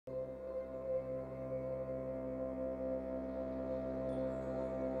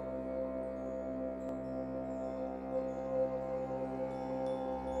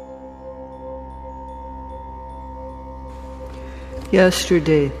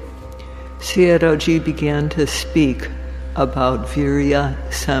Yesterday, Sayadaw began to speak about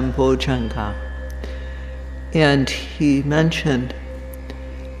viriya-sambojjhanga, and he mentioned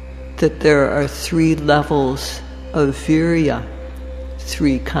that there are 3 levels of virya,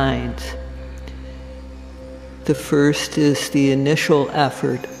 3 kinds. The first is the initial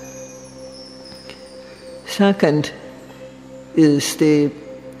effort. Second is the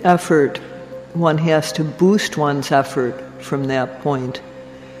effort. One has to boost one's effort from that point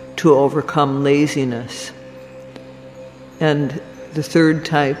to overcome laziness. And the third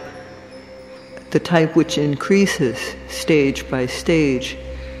type, the type which increases stage by stage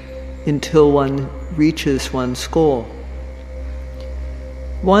until one reaches one's goal.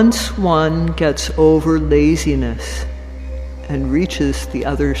 Once one gets over laziness and reaches the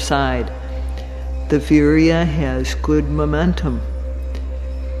other side, the virya has good momentum,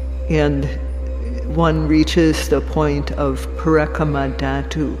 and one reaches the point of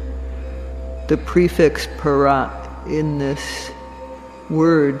parekama-dhatu. The prefix para in this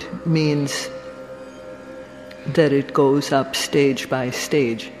word means that it goes up stage by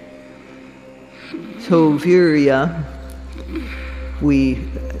stage. So virya, we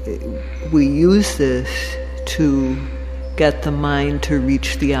use this to get the mind to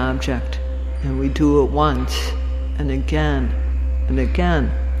reach the object, and we do it once and again and again.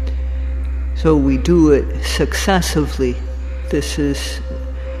 So we do it successively. This is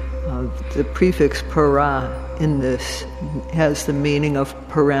the prefix para in this has the meaning of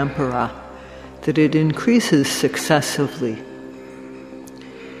parampara, that it increases successively.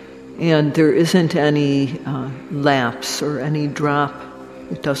 And there isn't any lapse or any drop.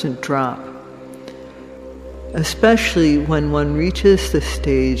 It doesn't drop. Especially when one reaches the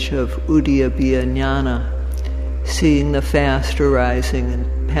stage of udiyabbiya jnana, seeing the fast arising and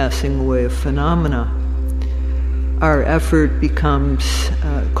passing away of phenomena, our effort reaches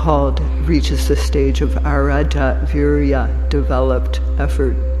the stage of aradha virya, developed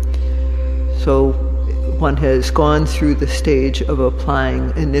effort. So one has gone through the stage of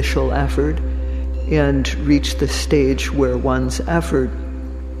applying initial effort and reached the stage where one's effort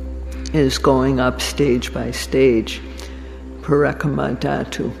is going up stage by stage,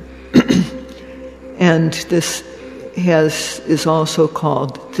 parekama-dhatu. And this is also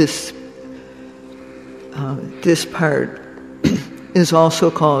called, this part is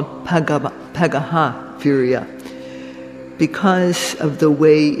also called pagaha virya, because of the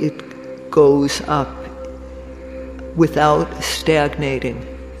way it goes up without stagnating.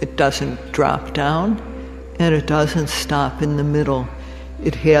 It doesn't drop down and it doesn't stop in the middle.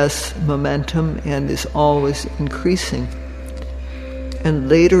 It has momentum and is always increasing. And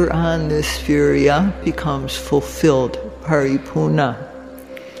later on, this virya becomes fulfilled, paripurna.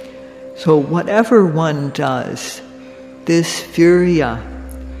 So whatever one does, this virya,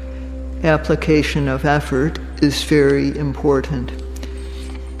 application of effort, is very important.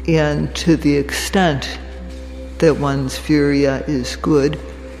 And to the extent that one's virya is good,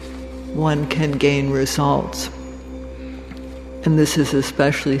 one can gain results. And this is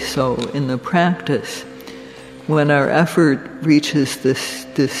especially so in the practice. When our effort reaches this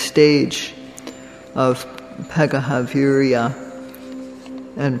stage of pagaha virya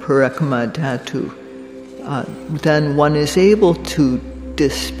and parekama-dhatu, then one is able to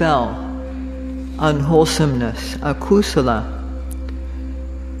dispel unwholesomeness, akusala,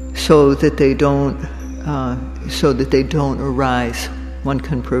 so that they don't arise. One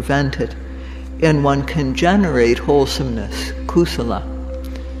can prevent it, and one can generate wholesomeness, kusala,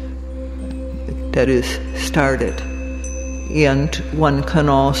 that is started. And one can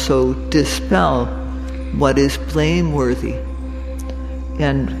also dispel what is blameworthy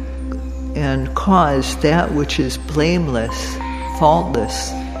and cause that which is blameless,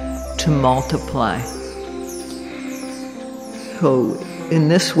 faultless, to multiply. So in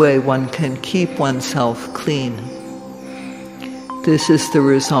this way one can keep oneself clean. This is the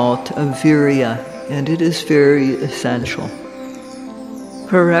result of virya, and it is very essential.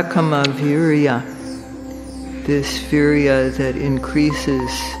 Parekama virya, this virya that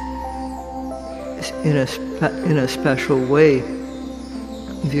increases in a special way,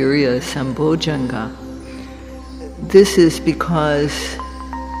 viriya-sambojjhanga. This is because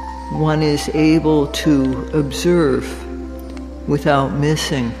one is able to observe without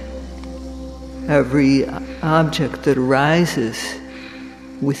missing every object that arises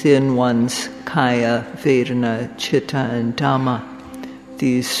within one's kaya, vedana, chitta, and dhamma,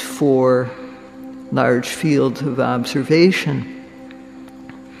 these 4 large fields of observation.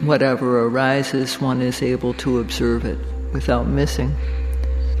 Whatever arises, one is able to observe it without missing.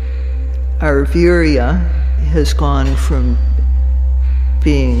 Our virya has gone from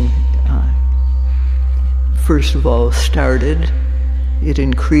first of all, started, it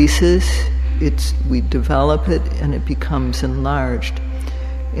increases, we develop it, and it becomes enlarged.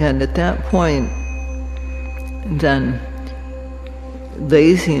 And at that point, then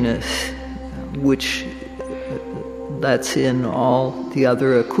laziness, which lets in all the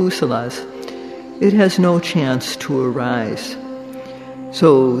other akusalas, it has no chance to arise.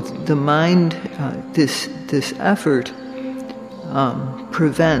 So the mind, this effort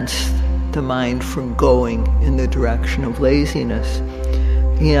prevents the mind from going in the direction of laziness,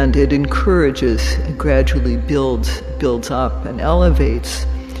 and it encourages, it gradually builds up and elevates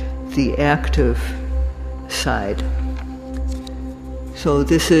the active side. So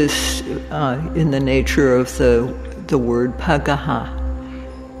this is in the nature of the word pagaha,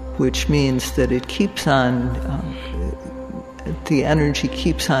 which means that it keeps on, the energy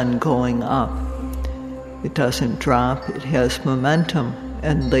keeps on going up. It doesn't drop, it has momentum,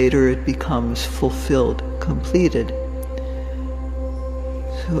 and later it becomes fulfilled, completed.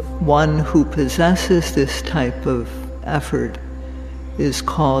 So one who possesses this type of effort is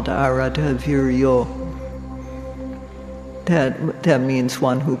called arata viryo. That means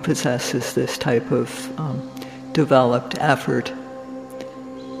one who possesses this type of developed effort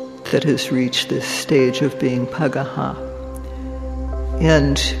that has reached this stage of being pagaha.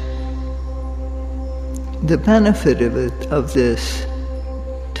 And the benefit of this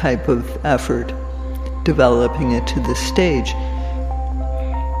type of effort, developing it to this stage,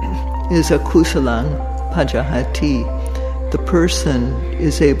 is akusalang pajahati. The person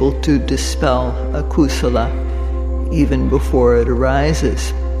is able to dispel akusala even before it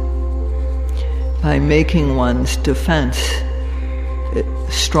arises by making one's defense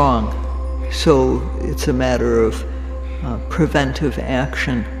strong. So it's a matter of preventive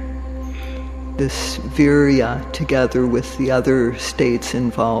action. This virya, together with the other states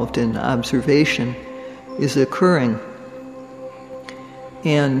involved in observation, is occurring.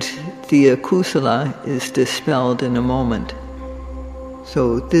 And the akusala is dispelled in a moment.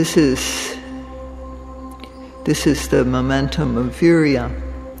 So this is the momentum of virya.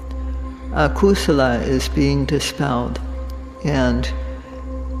 Akusala is being dispelled, and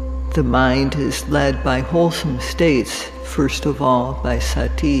the mind is led by wholesome states, first of all by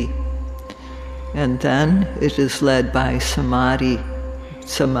sati, and then it is led by samadhi.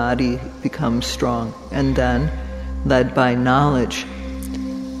 Samadhi becomes strong, and then led by knowledge.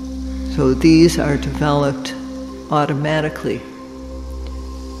 So these are developed automatically.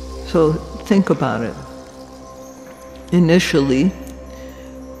 So think about it. Initially,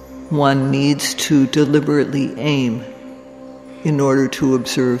 one needs to deliberately aim in order to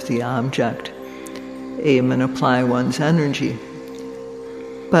observe the object, aim and apply one's energy.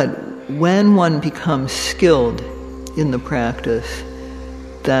 But when one becomes skilled in the practice,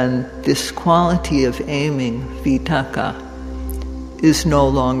 then this quality of aiming, vitaka, is no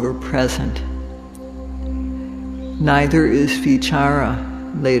longer present. Neither is vichara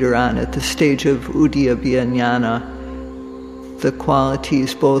later on at the stage of udyabhya jnana. The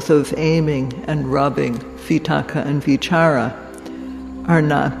qualities both of aiming and rubbing, vitaka and vichara, are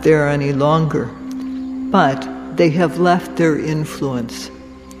not there any longer, but they have left their influence.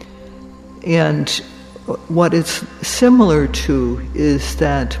 And what it's similar to is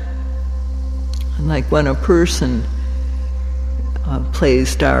that, like when a person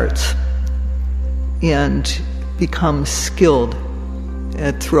plays darts and becomes skilled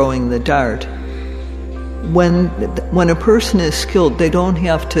at throwing the dart, when a person is skilled, they don't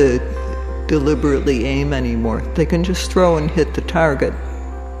have to deliberately aim anymore. They can just throw and hit the target.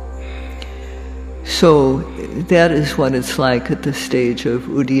 So that is what it's like at the stage of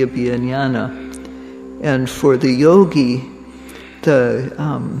udyabhya jnana. And for the yogi,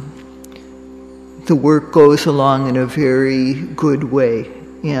 the work goes along in a very good way,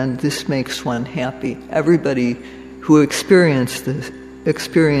 and this makes one happy. Everybody who experiences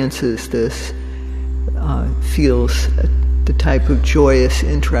this feels the type of joyous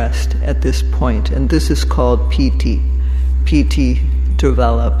interest at this point, and this is called piti. Piti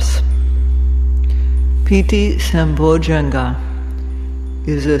develops. Piti-sambojjhanga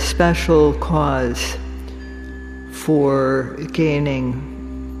is a special cause for gaining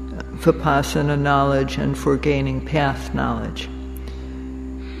vipassana knowledge and for gaining path knowledge.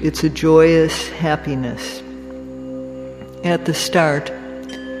 It's a joyous happiness. At the start,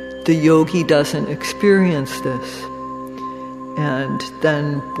 the yogi doesn't experience this, and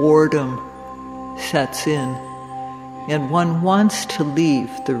then boredom sets in, and one wants to leave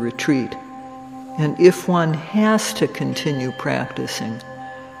the retreat. And if one has to continue practicing,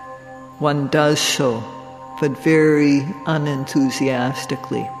 one does so, but very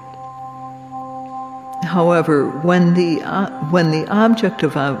unenthusiastically. However, when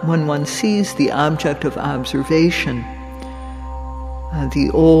one sees the object of observation, the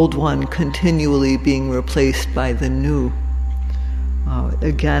old one continually being replaced by the new,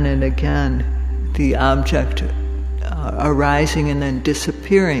 again and again, the object arising and then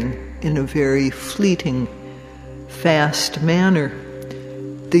disappearing in a very fleeting, fast manner,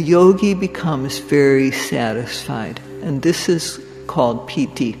 the yogi becomes very satisfied, and this is called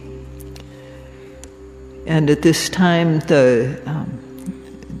piti. And at this time, the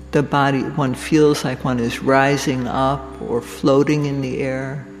body, one feels like one is rising up or floating in the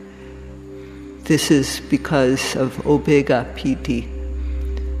air. This is because of obega piti.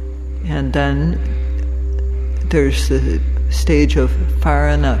 And then there's the stage of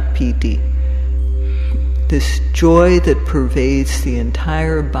parana piti, this joy that pervades the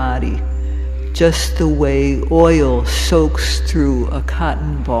entire body, just the way oil soaks through a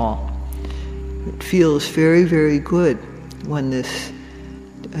cotton ball. It feels very, very good when this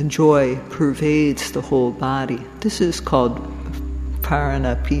joy pervades the whole body. This is called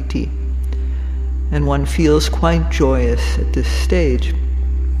parana piti. And one feels quite joyous at this stage.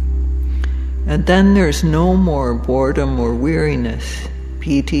 And then there's no more boredom or weariness.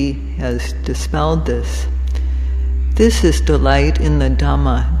 Piti has dispelled this. This is delight in the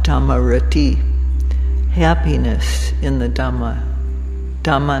Dhamma, Dhammarati, happiness in the Dhamma,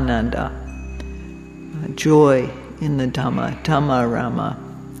 Dhammananda, joy in the Dhamma, Dhammarama.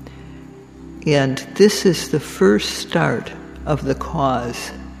 And this is the first start of the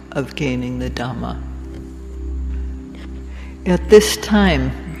cause of gaining the Dhamma. At this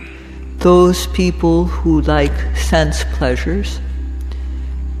time, those people who like sense pleasures,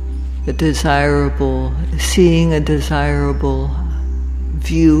 seeing a desirable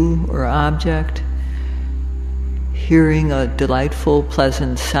view or object, hearing a delightful,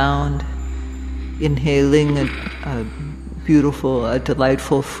 pleasant sound, inhaling a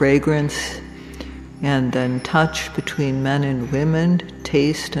delightful fragrance, and then touch between men and women,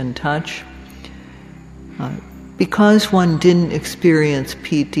 taste and touch. Because one didn't experience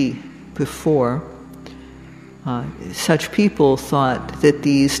piti before, such people thought that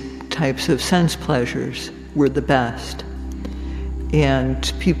these types of sense pleasures were the best.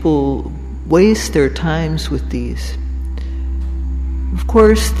 And people waste their times with these. Of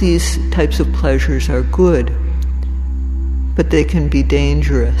course, these types of pleasures are good, but they can be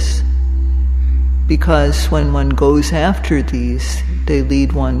dangerous, because when one goes after these, they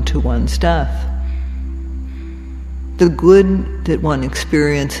lead one to one's death. The good that one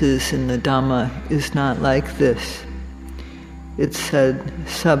experiences in the Dhamma is not like this. It said,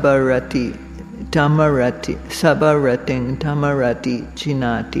 sabbarati, dhammarati, sabbarrating dhammarati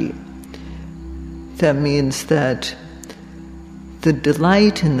jinati. That means that the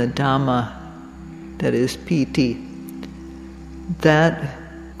delight in the Dhamma, that is piti, that,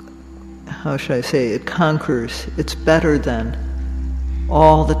 how should I say, it conquers, it's better than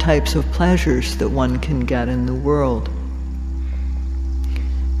all the types of pleasures that one can get in the world.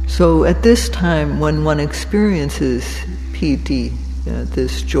 So at this time, when one experiences piti,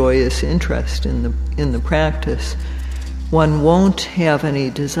 this joyous interest in the practice, one won't have any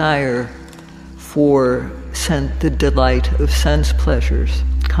desire for the delight of sense pleasures,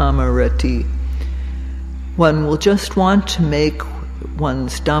 kamarati. One will just want to make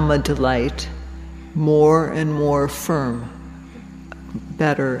one's Dhamma delight more and more firm,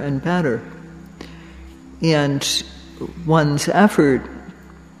 better and better. And one's effort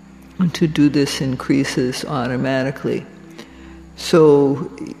to do this increases automatically. So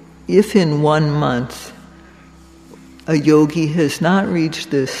if in 1 month a yogi has not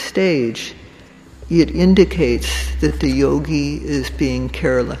reached this stage, it indicates that the yogi is being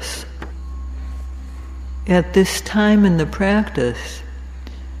careless. At this time in the practice,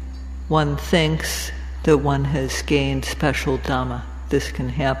 one thinks that one has gained special Dhamma. This can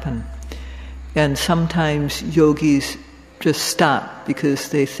happen. And sometimes yogis just stop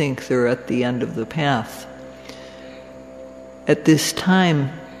because they think they're at the end of the path. At this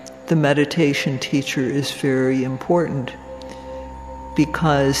time, the meditation teacher is very important,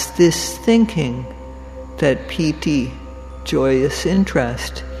 because this thinking that piti, joyous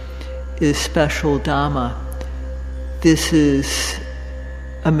interest, is special Dhamma, this is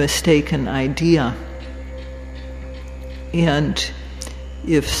a mistaken idea. And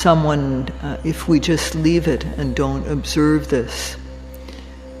if we just leave it and don't observe this,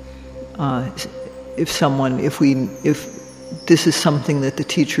 if this is something that the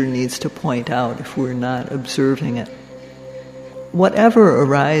teacher needs to point out if we're not observing it. Whatever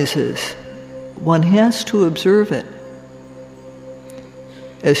arises, one has to observe it.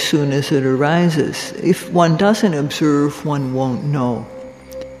 as soon as it arises. If one doesn't observe, one won't know.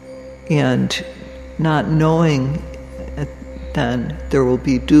 And not knowing, then there will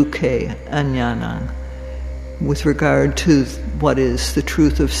be dukkha aññānaṁ. With regard to what is the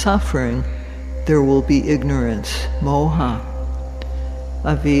truth of suffering, there will be ignorance, moha,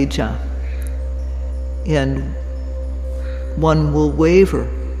 avidya. And one will waver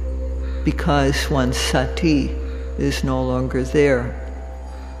because one's sati is no longer there.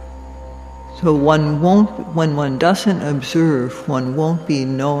 So one won't, when one doesn't observe, one won't be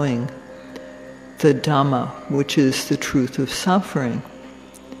knowing the Dhamma, which is the truth of suffering.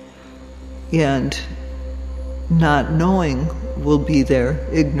 And not knowing will be there,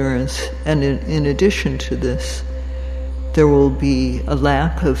 ignorance, and in addition to this, there will be a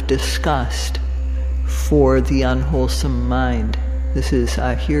lack of disgust for the unwholesome mind. This is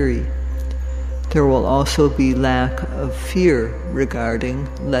ahiri. There will also be lack of fear regarding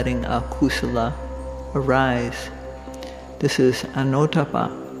letting akusala arise. This is anotapa.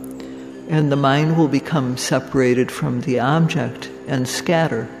 And the mind will become separated from the object and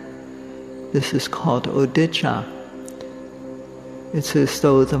scatter. This is called odicca. It's as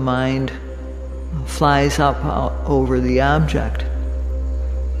though the mind flies up over the object.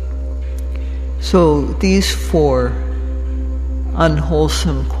 So these four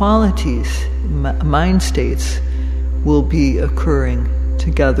unwholesome qualities, mind states, will be occurring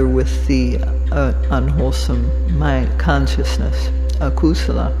together with the unwholesome mind consciousness,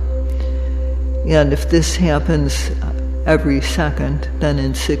 akusala. And if this happens every second, then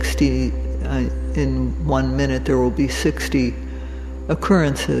in 1 minute there will be 60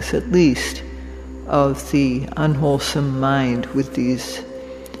 occurrences at least of the unwholesome mind with these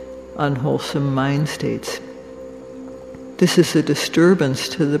unwholesome mind states. This is a disturbance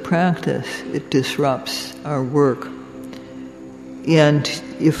to the practice. It disrupts our work. And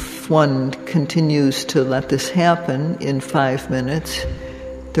if one continues to let this happen in 5 minutes,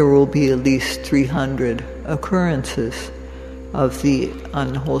 there will be at least 300 occurrences of the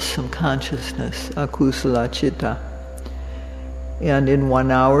unwholesome consciousness, akusala citta. And in 1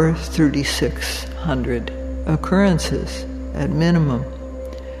 hour, 3,600 occurrences at minimum.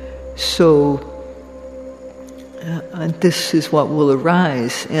 So this is what will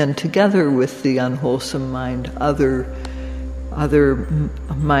arise, and together with the unwholesome mind, other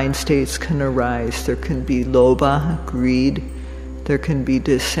mind states can arise. There can be lobha, greed, there can be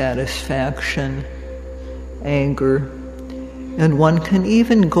dissatisfaction, anger, and one can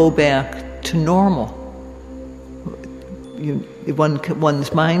even go back to normal.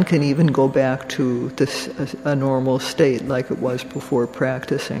 One's mind can even go back to a normal state like it was before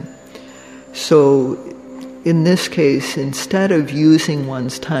practicing. So in this case, instead of using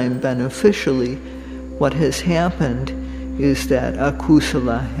one's time beneficially, what has happened is that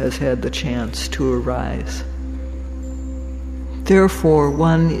akusala has had the chance to arise. Therefore,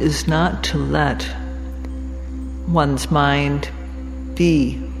 one is not to let one's mind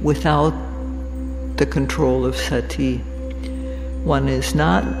be without the control of sati. One is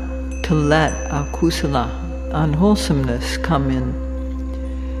not to let akusala, unwholesomeness, come in.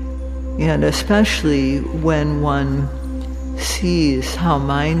 And especially when one sees how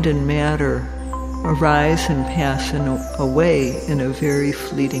mind and matter arise and pass away in a very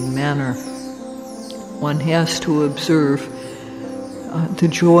fleeting manner, one has to observe the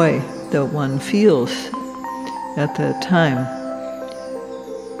joy that one feels at that time.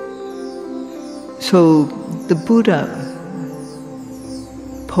 So the Buddha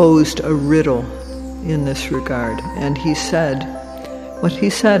posed a riddle in this regard, and what he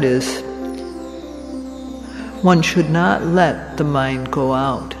said is, one should not let the mind go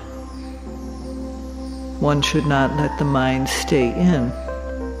out. One should not let the mind stay in.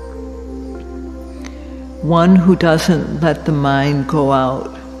 One who doesn't let the mind go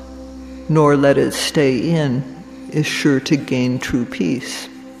out, nor let it stay in, is sure to gain true peace.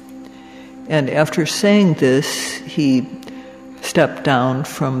 And after saying this, he stepped down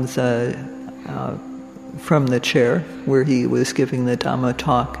from the chair where he was giving the Dhamma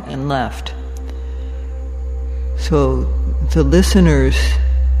talk and left. So the listeners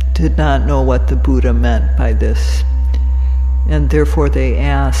did not know what the Buddha meant by this, and therefore they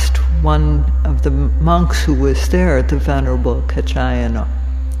asked one of the monks who was there, the Venerable Kaccayana,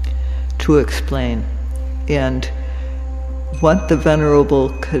 to explain. And what the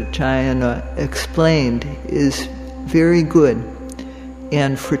Venerable Kaccayana explained is very good,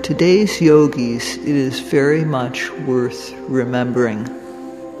 and for today's yogis it is very much worth remembering.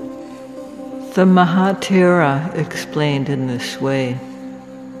 The Mahathera explained in this way: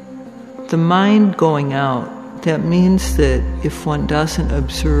 the mind going out that means that if one doesn't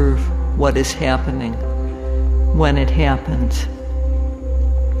observe what is happening when it happens,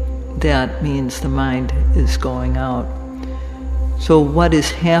 that means the mind is going out. So what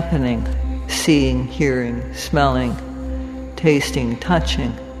is happening? Seeing, hearing, smelling, tasting,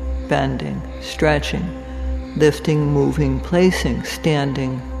 touching, bending, stretching, lifting, moving, placing,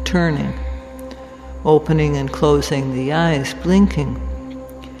 standing, turning, opening and closing the eyes, blinking.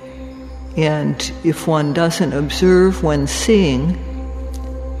 And if one doesn't observe when seeing,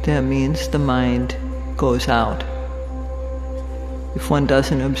 that means the mind goes out. If one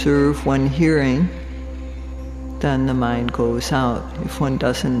doesn't observe when hearing, then the mind goes out. If one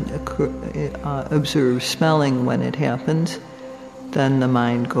doesn't observe smelling when it happens, then the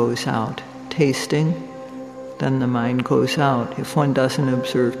mind goes out. Tasting, then the mind goes out. If one doesn't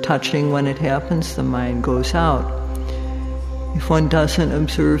observe touching when it happens, the mind goes out. If one doesn't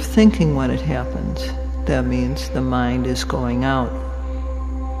observe thinking when it happens, that means the mind is going out.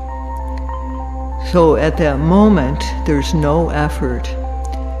 So at that moment, there's no effort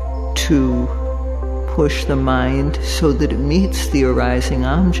to push the mind so that it meets the arising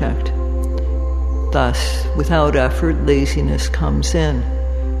object. Thus, without effort, laziness comes in.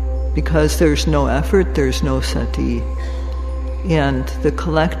 Because there's no effort, there's no sati. And the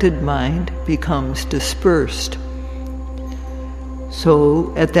collected mind becomes dispersed.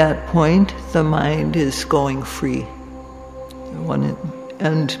 So at that point, the mind is going free.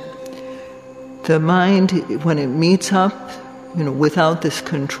 And the mind, when it meets up, without this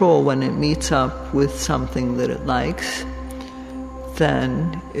control, when it meets up with something that it likes,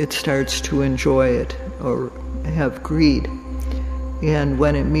 then it starts to enjoy it or have greed. And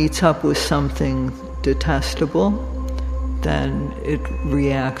when it meets up with something detestable, then it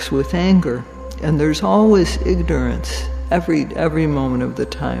reacts with anger. And there's always ignorance. Every moment of the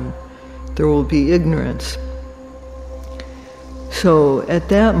time, there will be ignorance. So at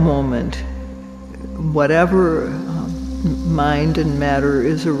that moment, whatever mind and matter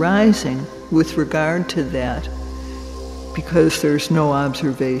is arising with regard to that, because there's no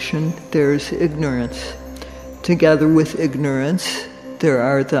observation, there's ignorance. Together with ignorance, there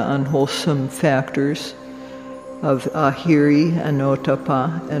are the unwholesome factors of ahiri,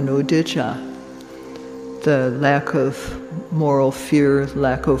 anotapa, and udicca. The lack of moral fear,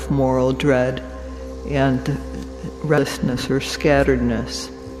 lack of moral dread, and restlessness or scatteredness.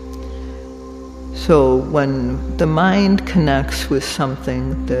 So when the mind connects with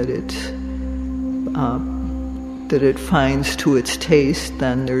something that it finds to its taste,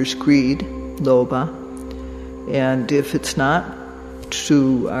 then there's greed, lobha. And if it's not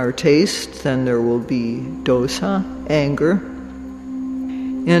to our taste, then there will be dosa, anger.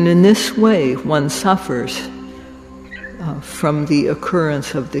 And in this way, one suffers from the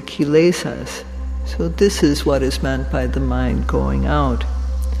occurrence of the kilesas. So this is what is meant by the mind going out.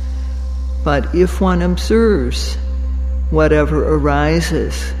 But if one observes whatever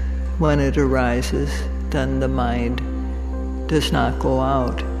arises when it arises, then the mind does not go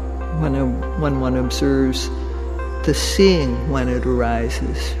out. When one observes the seeing when it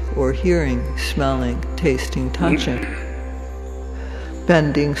arises, or hearing, smelling, tasting, touching,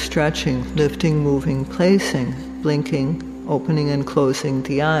 bending, stretching, lifting, moving, placing, blinking, opening and closing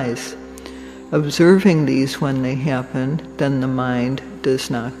the eyes, observing these when they happen, then the mind does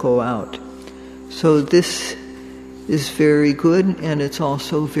not go out. So this is very good, and it's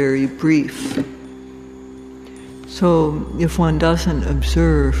also very brief. So if one doesn't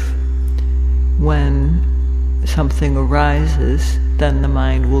observe when something arises, then the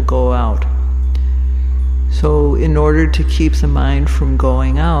mind will go out. So in order to keep the mind from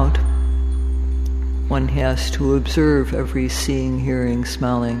going out, one has to observe every seeing, hearing,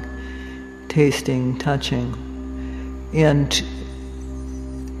 smelling, tasting, touching. And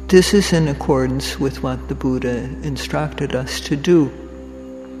this is in accordance with what the Buddha instructed us to do,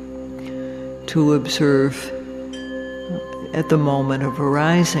 to observe at the moment of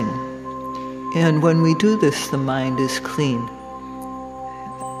arising. And when we do this, the mind is clean.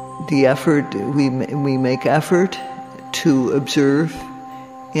 The effort, we make effort to observe,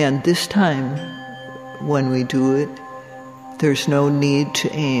 and this time, when we do it, there's no need to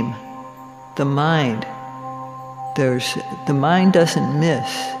aim. The mind doesn't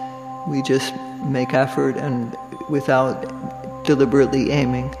miss. We just make effort, and without deliberately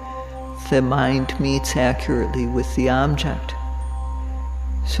aiming, the mind meets accurately with the object.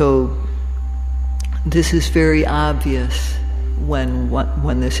 So this is very obvious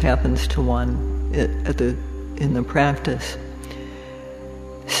when this happens to one in the practice.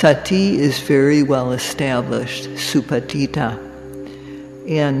 Sati is very well established, supatita.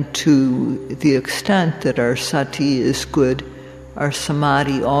 And to the extent that our sati is good, our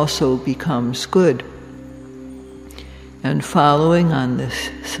samadhi also becomes good. And following on this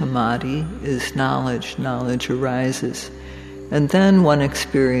samadhi is knowledge. Knowledge arises. And then one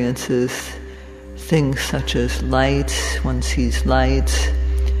experiences things such as lights. One sees lights.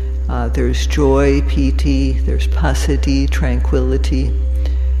 There's joy, piti. There's passaddhi, tranquility.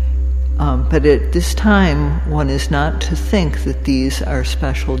 But at this time, one is not to think that these are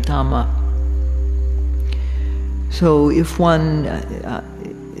special Dhamma. So if one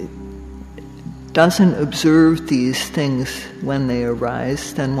doesn't observe these things when they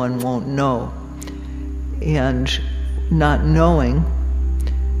arise, then one won't know. And not knowing,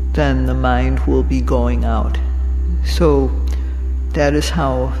 then the mind will be going out. So that is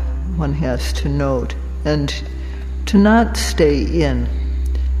how one has to note. And to not stay in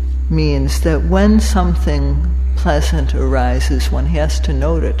means that when something pleasant arises, one has to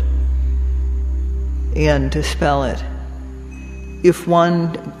note it and dispel it. If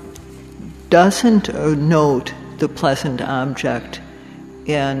one doesn't note the pleasant object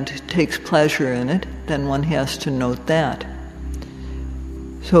and takes pleasure in it, then one has to note that.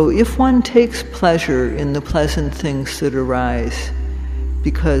 So if one takes pleasure in the pleasant things that arise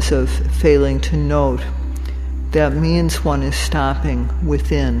because of failing to note, that means one is stopping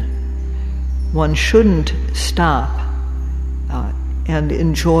within. One shouldn't stop and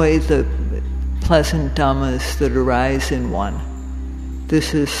enjoy the pleasant dhammas that arise in one.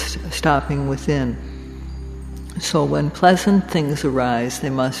 This is stopping within. So when pleasant things arise, they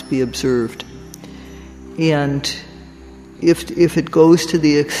must be observed. And if it goes to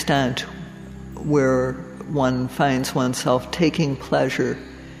the extent where one finds oneself taking pleasure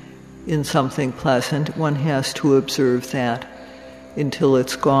in something pleasant, one has to observe that until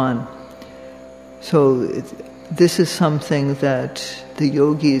it's gone. So this is something that the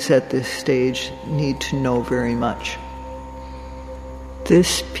yogis at this stage need to know very much.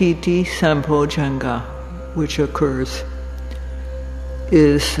 This piti-sambojjhanga, which occurs,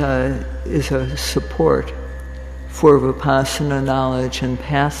 is a support for vipassana knowledge and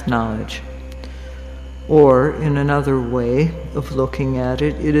path knowledge. Or, in another way of looking at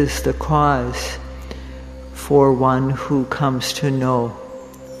it, it is the cause for one who comes to know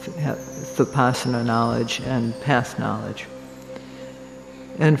vipassana knowledge and path knowledge.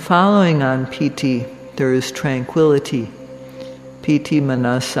 And following on piti, there is tranquility. Piti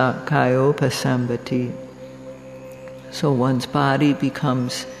manasa kayopasambati. So one's body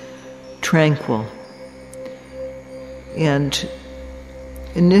becomes tranquil. And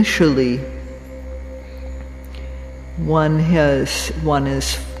initially, one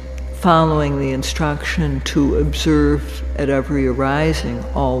is following the instruction to observe at every arising,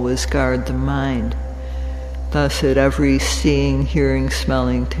 always guard the mind. Thus at every seeing, hearing,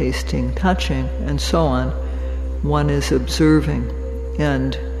 smelling, tasting, touching, and so on, one is observing.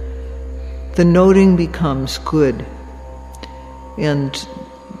 And the noting becomes good. And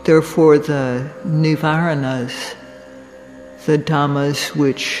therefore the nivaranas, the dhammas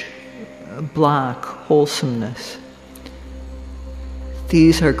which block wholesomeness,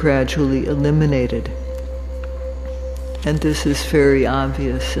 these are gradually eliminated. And this is very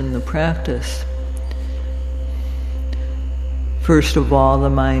obvious in the practice. First of all, the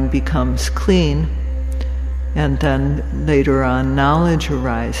mind becomes clean, and then later on knowledge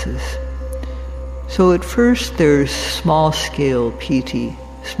arises. So at first there's small-scale piti,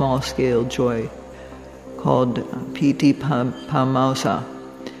 small-scale joy, called piti-pamausa.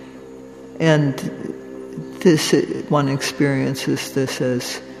 And this, one experiences this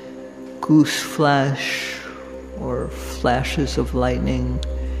as goose flesh or flashes of lightning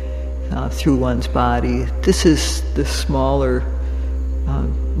through one's body. This is the smaller,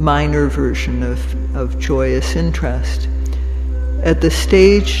 minor version of joyous interest. At the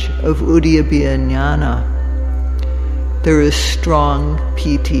stage of uddiyabhya jnana, there is strong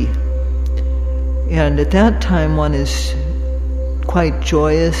piti. And at that time one is quite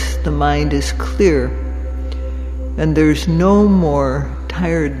joyous, the mind is clear, and there's no more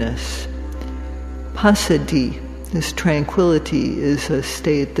tiredness. Passaddhi, this tranquility, is a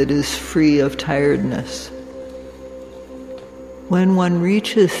state that is free of tiredness. When one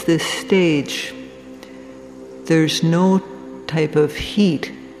reaches this stage, there's no type of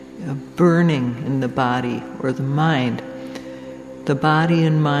heat, burning in the body or the mind. The body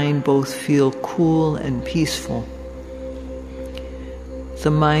and mind both feel cool and peaceful.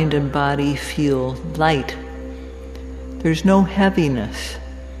 The mind and body feel light. There's no heaviness.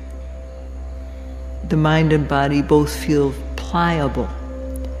 The mind and body both feel pliable.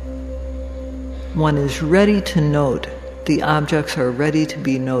 One is ready to note the objects are ready to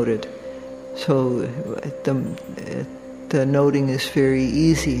be noted. So the noting is very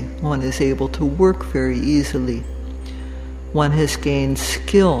easy. One is able to work very easily. One has gained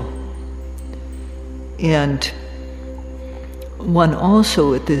skill. And one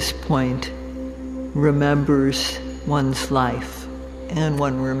also at this point remembers one's life. And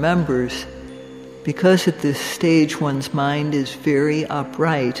one remembers, because at this stage one's mind is very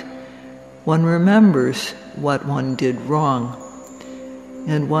upright, one remembers what one did wrong.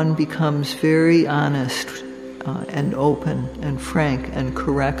 And one becomes very honest and open and frank and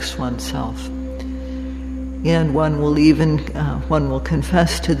corrects oneself. And one will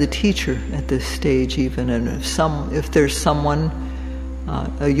confess to the teacher at this stage even. And if there's someone,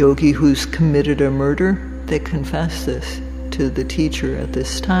 a yogi who's committed a murder, they confess this to the teacher at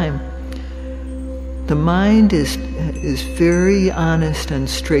this time. The mind is very honest and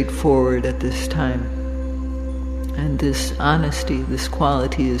straightforward at this time. And this honesty, this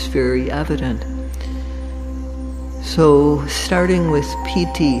quality is very evident. So starting with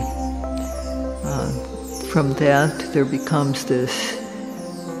piti, from that there becomes this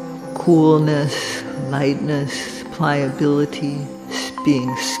coolness, lightness, pliability,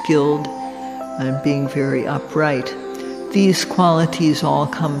 being skilled, and being very upright. These qualities all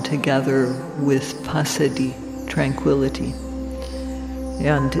come together with passaddhi, tranquility.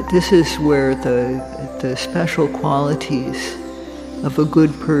 And this is where the special qualities of a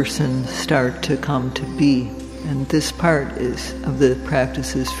good person start to come to be. And this part of the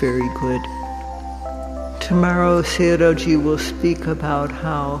practice is very good. Tomorrow, Sayadaw will speak about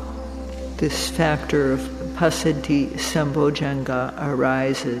how this factor of piti-sambojjhanga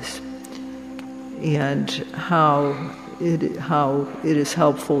arises and how it is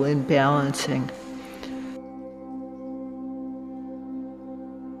helpful in balancing